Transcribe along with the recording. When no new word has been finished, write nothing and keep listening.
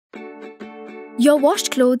Your washed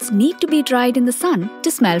clothes need to be dried in the sun to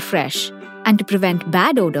smell fresh and to prevent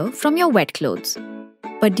bad odor from your wet clothes.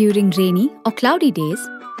 But during rainy or cloudy days,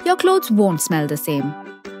 your clothes won't smell the same.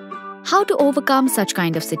 How to overcome such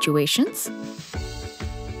kind of situations?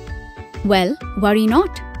 Well, worry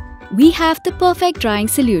not. We have the perfect drying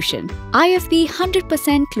solution. IFB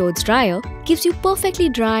 100% Clothes Dryer gives you perfectly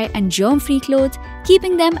dry and germ-free clothes,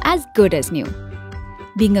 keeping them as good as new.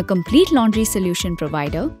 Being a complete laundry solution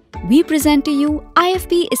provider, we present to you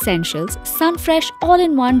IFB Essentials Sunfresh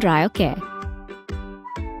All-in-One Dryer Care.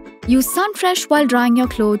 Use Sunfresh while drying your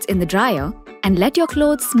clothes in the dryer and let your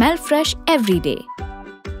clothes smell fresh every day.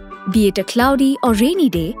 Be it a cloudy or rainy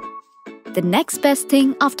day, the next best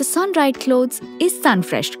thing after sun-dried clothes is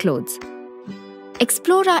Sunfresh clothes.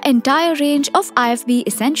 Explore our entire range of IFB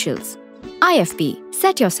essentials. IFB,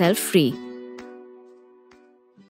 set yourself free.